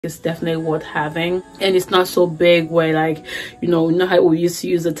It's definitely worth having, and it's not so big where, like, you know how we used to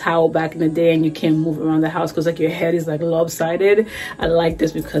use a towel back in the day and you can't move around the house because like your head is like lopsided. I like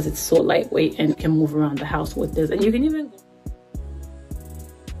this because it's so lightweight and you can move around the house with this, and you can even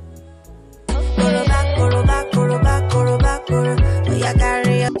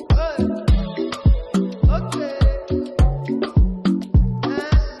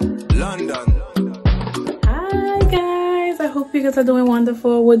you guys are doing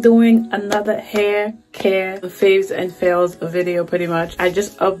wonderful. We're doing another hair care faves and fails video pretty much. I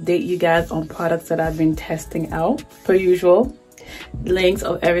just update you guys on products that I've been testing out per usual. Links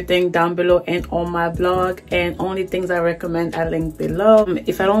of everything down below and on my blog, and only things I recommend I link below.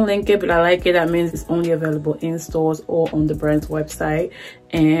 If I don't link it but I like it, that means it's only available in stores or on the brand's website,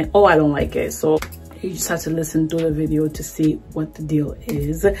 and I don't like it, so you just have to listen to the video to see what the deal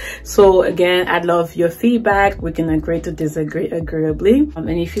is. So again, I love your feedback. We can agree to disagree agreeably. And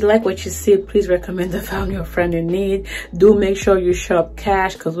if you like what you see, please recommend the family or friend in need. Do make sure you shop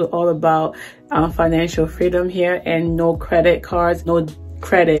cash because we're all about financial freedom here, and no credit cards, no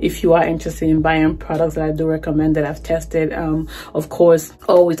credit if you are interested in buying products that I do recommend that I've tested. Of course,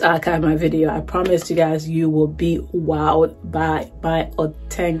 always archive my video. I promise you guys, you will be wowed by my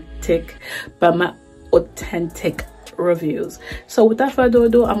authentic reviews. So without further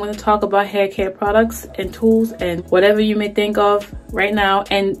ado, I'm going to talk about hair care products and tools and whatever you may think of right now.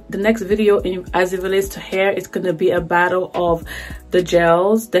 And the next video, as it relates to hair, it's going to be a battle of the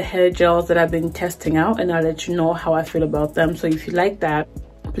gels, the hair gels that I've been testing out, and I'll let you know how I feel about them. So if you like that,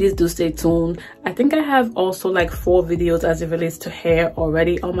 please do stay tuned. I think I have also like 4 videos as it relates to hair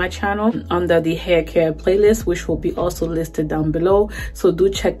already on my channel under the hair care playlist, which will be also listed down below, so do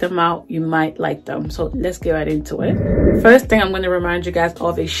check them out. You might like them. So let's get right into it. First thing I'm going to remind you guys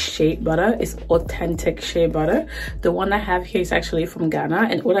of is shea butter. It's authentic shea butter. The one I have here is actually from Ghana,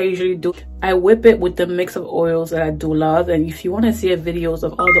 and what I usually do, I whip it with the mix of oils that I do love. And if you want to see videos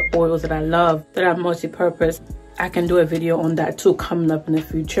of all the oils that I love that are multi-purpose, I can do a video on that too coming up in the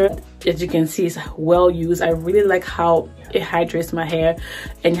future. As you can see, it's well used. I really like how it hydrates my hair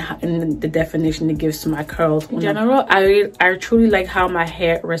and the definition it gives to my curls. In general, I truly like how my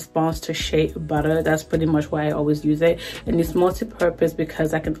hair responds to shea butter. That's pretty much why I always use it, and it's multi-purpose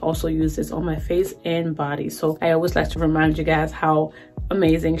because I can also use this on my face and body. So I always like to remind you guys how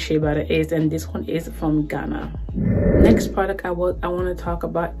amazing shea butter is, and this one is from Ghana. Next product I want to talk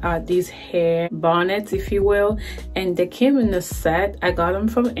about are these hair bonnets, if you will, and they came in a set. I got them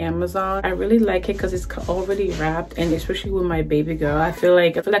from Amazon. I really like it because it's already wrapped, and especially with my baby girl, I feel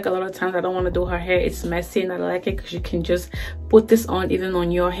like a lot of times I don't want to do her hair. It's messy, and I like it because you can just put this on even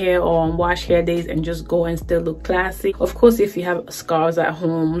on your hair or on wash hair days and just go and still look classy. Of course, if you have scarves at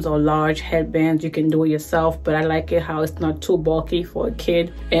home or large headbands, you can do it yourself, but I like it how it's not too bulky for a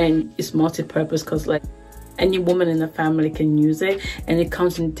kid, and it's multi-purpose because like any woman in the family can use it, and it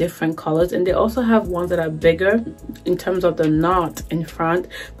comes in different colors. And they also have ones that are bigger in terms of the knot in front,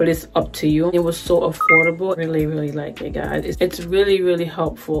 but it's up to you. It was so affordable. Really like it, guys. It's really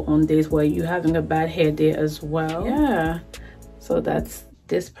helpful on days where you're having a bad hair day as well. Yeah, so that's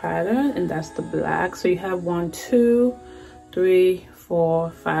this pattern, and that's the black. So you have 1, 2, 3, 4,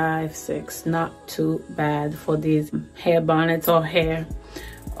 5, 6. Not too bad for these hair bonnets or hair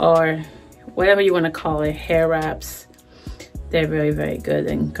or whatever you want to call it, hair wraps. They're very good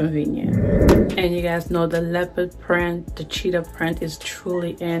and convenient. And you guys know the leopard print, the cheetah print is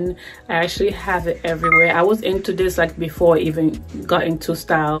truly in. I actually have it everywhere. I was into this like before I even got into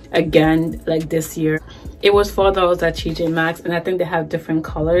style again, like this year. It was $4 at TJ Maxx, and I think they have different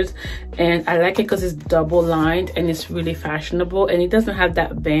colors, and I like it because it's double lined and it's really fashionable, and it doesn't have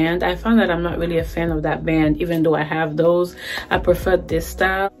that band. I found that I'm not really a fan of that band, even though I have those. I prefer this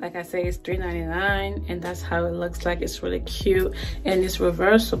style. Like I say, it's $3.99, and that's how it looks like. It's really cute, and it's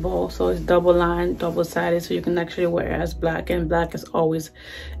reversible, so it's double lined, double sided, so you can actually wear it as black, and black is always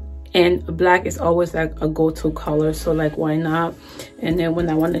like a go-to color, so like why not? And then when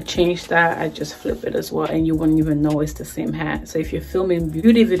I want to change that, I just flip it as well, and you wouldn't even know it's the same hat. So if you're filming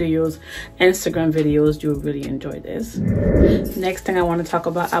beauty videos, Instagram videos, you'll really enjoy this. Next thing I want to talk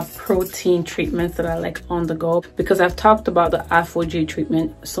about are protein treatments that I like on the go, because I've talked about the Afro G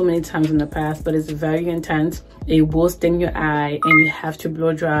treatment so many times in the past, but it's very intense. It will sting your eye, and you have to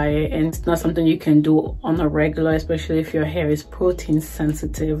blow dry it, and it's not something you can do on a regular, especially if your hair is protein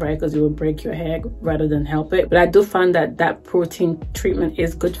sensitive, right? because it will break your hair rather than help it. But I do find that that protein treatment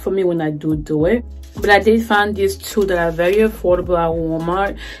is good for me when I do it. But I did find these two that are very affordable at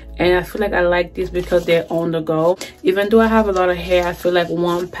Walmart, and I feel like I like these because they're on the go. Even though I have a lot of hair, I feel like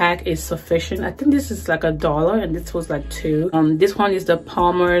one pack is sufficient. I think this is like $1 and this was like $2. This one is the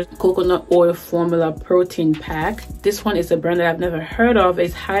Palmer's Coconut Oil Formula Protein Pack. This one is a brand that I've never heard of.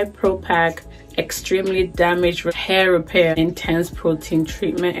 It's High Pro Pack Extremely Damaged Hair Repair Intense Protein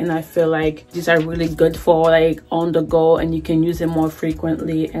Treatment, and I feel like these are really good for like on the go, and you can use them more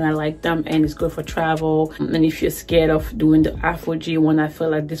frequently, and I like them, and it's good for travel. And if you're scared of doing the Afro G one, I feel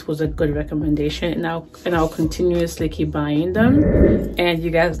like this was a good recommendation, and I'll continuously keep buying them. And you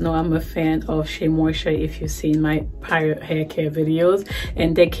guys know I'm a fan of SheaMoisture if you've seen my prior hair care videos,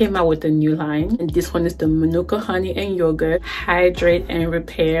 and they came out with a new line, and this one is the Manuka Honey and Yogurt Hydrate and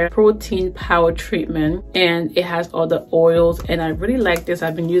Repair Protein Power Treatment, and it has all the oils, and I really like this.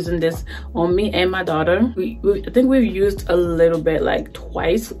 I've been using this on me and my daughter. I think we've used a little bit, like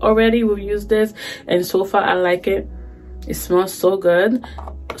twice already we've used this, and so far I like it. It smells so good,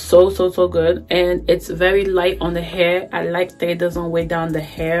 so good, and it's very light on the hair. I like that it doesn't weigh down the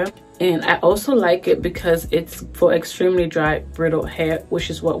hair. And I also like it because it's for extremely dry, brittle hair,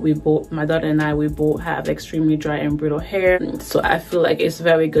 which is what we both, my daughter and I, we both have extremely dry and brittle hair. So I feel like it's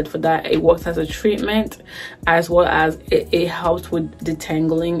very good for that. It works as a treatment, as well as it helps with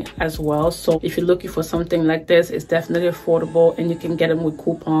detangling as well. So if you're looking for something like this, it's definitely affordable, and you can get them with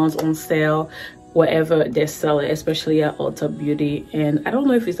coupons on sale wherever they sell it, especially at Ulta Beauty. And I don't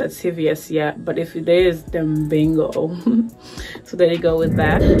know if it's at CVS yet, but if it is, then bingo. So there you go with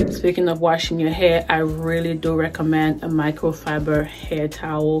that. Speaking of washing your hair, I really do recommend a microfiber hair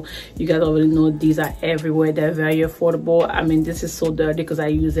towel. You guys already know these are everywhere. They're very affordable. I mean, this is so dirty because I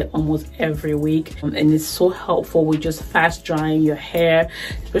use it almost every week, and it's so helpful with just fast drying your hair.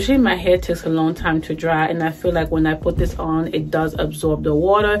 Especially my hair takes a long time to dry, and I feel like when I put this on, it does absorb the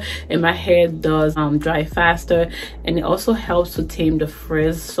water, and my hair does dry faster, and it also helps to tame the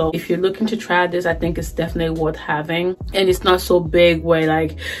frizz. So if you're looking to try this, I think it's definitely worth having. And it's not so big where,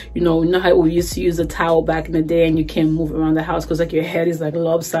 like, you know how we used to use a towel back in the day and you can't move around the house because like your head is like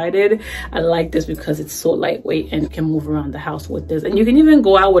lopsided. I like this because it's so lightweight and you can move around the house with this, and you can even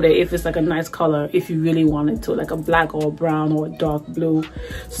go out with it if it's like a nice color, if you really wanted to, like a black or a brown or a dark blue.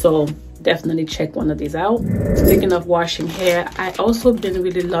 So definitely check one of these out. Speaking of washing hair, I also been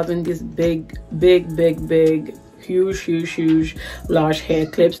really loving these big huge large hair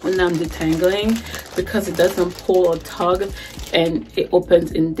clips when I'm detangling, because it doesn't pull or tug, and it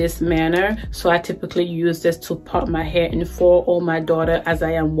opens in this manner. So I typically use this to part my hair in for or my daughter as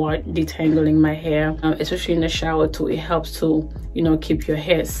I am detangling my hair, especially in the shower too. It helps to, you know, keep your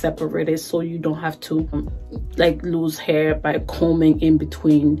hair separated so you don't have to like lose hair by combing in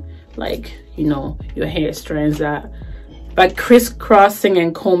between, like, you know, your hair strands, that by crisscrossing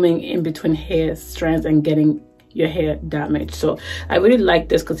and combing in between hair strands and getting your hair damaged. So I really like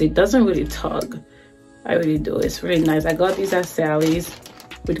this because it doesn't really tug. I really do. It's really nice. I got these at Sally's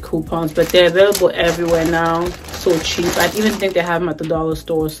with coupons, but they're available everywhere now, so cheap. I even think they have them at the dollar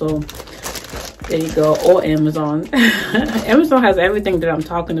store. So there you go. Or Amazon. Amazon has everything that I'm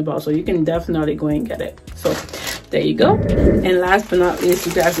talking about, so you can definitely go and get it. So there you go. And last but not least,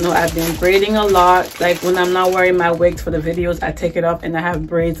 you guys know I've been braiding a lot. Like when I'm not wearing my wigs for the videos, I take it off and I have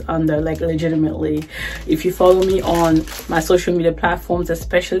braids under, like legitimately. If you follow me on my social media platforms,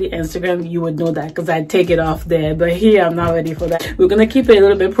 especially Instagram, you would know that because I take it off there. But here, I'm not ready for that. We're gonna keep it a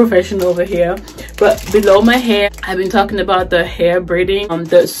little bit professional over here. But below my hair, I've been talking about the hair braiding,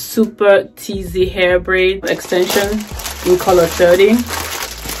 the Super TZ hair braid extension in color 30.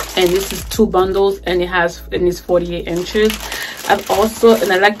 And this is 2 bundles, and it's 48 inches. I've also, and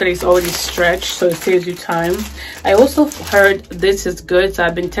I like that it's already stretched, so it saves you time. I also heard this is good, so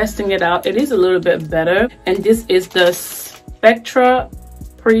I've been testing it out. It is a little bit better, and this is the Spectra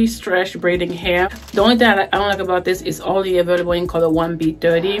pre-stretched braiding hair. The only thing I don't like about this is only available in color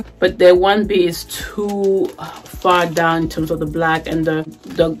 1B30, but the 1B is too far down in terms of the black and the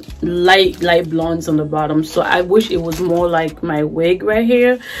light blondes on the bottom. So I wish it was more like my wig right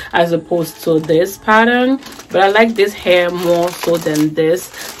here as opposed to this pattern. But I like this hair more so than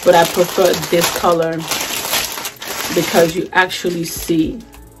this, but I prefer this color because you actually see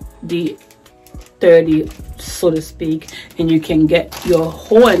the 30, so to speak, and you can get your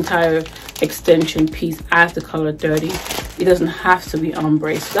whole entire extension piece as the color 30. It doesn't have to be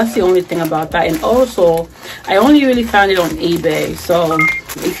ombre. So that's the only thing about that. And also, I only really found it on eBay, so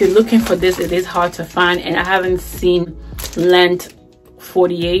if you're looking for this, it is hard to find, and I haven't seen length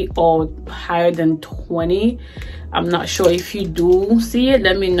 48 or higher than 20. I'm not sure. If you do see it,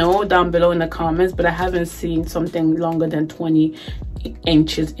 let me know down below in the comments, but I haven't seen something longer than 20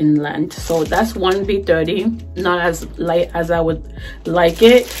 inches in length. So that's 1B30, not as light as I would like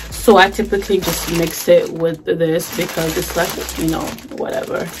it, so I typically just mix it with this because it's like, you know,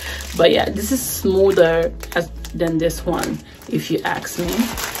 whatever. But yeah, this is smoother than this one, if you ask me.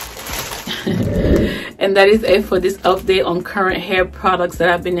 And that is it for this update on current hair products that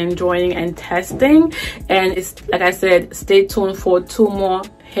I've been enjoying and testing. And it's like I said, stay tuned for 2 more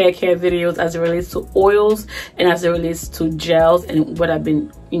hair care videos as it relates to oils and as it relates to gels and what I've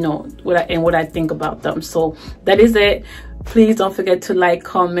been, you know, what I think about them. So that is it. Please don't forget to like,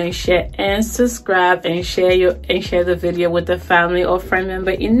 comment, share, and subscribe, and share the video with a family or friend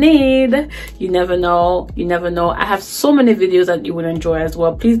member in need. You never know. You never know. I have so many videos that you would enjoy as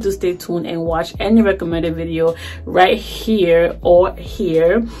well. Please do stay tuned and watch any recommended video right here or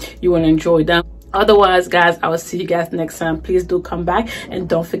here. You will enjoy them. Otherwise, guys, I will see you guys next time. Please do come back and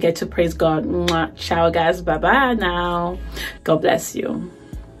don't forget to praise God. Mwah. Ciao, guys. Bye bye now. God bless you.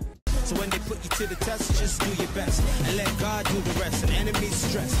 So when they put you to the test, just do your best and let God do the rest. And enemies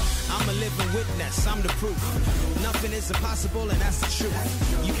stress. I'm a living witness, I'm the proof. Nothing is impossible, and that's the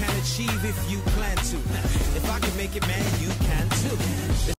truth. You can achieve if you plan to. If I can make it, man, you can too.